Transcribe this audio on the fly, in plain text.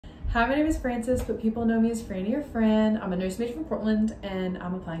Hi, my name is Frances, but people know me as Franny or Fran. I'm a nurse major from Portland, and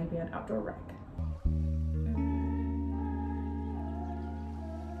I'm applying to be an outdoor rec.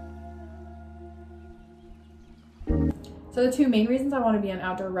 So the two main reasons I want to be an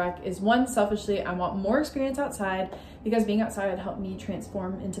outdoor rec is one, selfishly, I want more experience outside because being outside would help me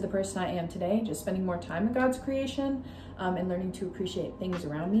transform into the person I am today, just spending more time in God's creation and learning to appreciate things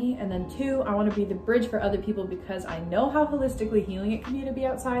around me. And then two, I want to be the bridge for other people because I know how holistically healing it can be to be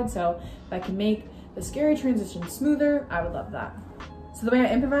outside. So if I can make the scary transition smoother, I would love that. So the way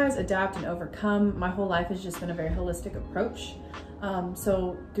I improvise, adapt, and overcome, my whole life has just been a very holistic approach.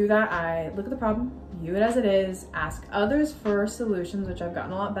 So through that, I look at the problem, view it as it is, ask others for solutions, which I've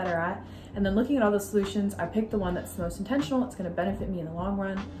gotten a lot better at, and then looking at all the solutions, I pick the one that's the most intentional, it's going to benefit me in the long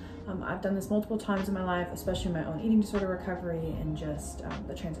run. I've done this multiple times in my life, especially in my own eating disorder recovery and just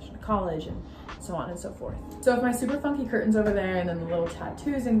the transition to college and so on and so forth. So if my super funky curtains over there and then the little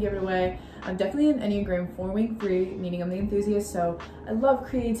tattoos didn't give it away, I'm definitely an Enneagram 4-wing-3, meaning I'm the enthusiast. So I love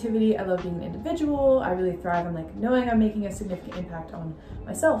creativity, I love being an individual, I really thrive on like knowing I'm making a significant impact on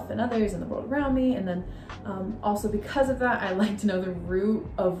myself and others and the world around me. And then also because of that, I like to know the root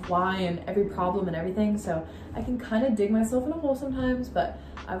of why and every problem and everything. So I can kind of dig myself in a hole sometimes, but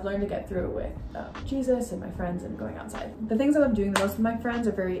I've learned to get through it with Jesus and my friends and going outside. The things I love doing the most with my friends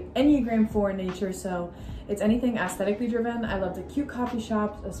are very Enneagram 4 in nature, so it's anything aesthetically driven. I love the cute coffee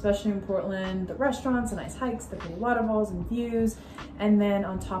shops, especially in Portland, the restaurants, the nice hikes, the pretty waterfalls and views. And then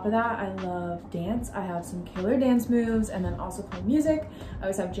on top of that, I love dance. I have some killer dance moves and then also play music. I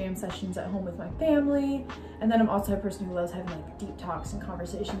always have jam sessions at home with my family. And then I'm also a person who loves having like deep talks and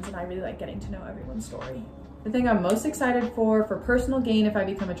conversations, and I really like getting to know everyone's story. The thing I'm most excited for personal gain if I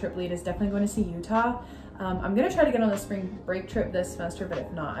become a trip lead is definitely going to see Utah. I'm going to try to get on a spring break trip this semester, but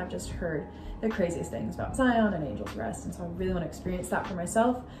if not, I've just heard the craziest things about Zion and Angel's Rest, and so I really want to experience that for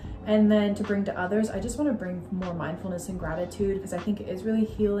myself. And then to bring to others, I just want to bring more mindfulness and gratitude because I think it is really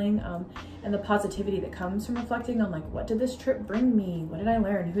healing, and the positivity that comes from reflecting on like, what did this trip bring me? What did I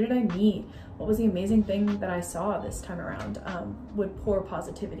learn? Who did I meet? What was the amazing thing that I saw this time around? Would pour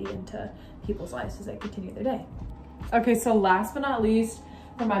positivity into people's lives as they continue their day. Okay, so last but not least,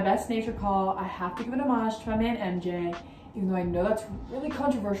 for my best nature call, I have to give an homage to my man MJ. Even though I know that's really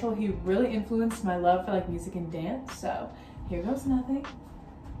controversial, he really influenced my love for like music and dance. So here goes nothing.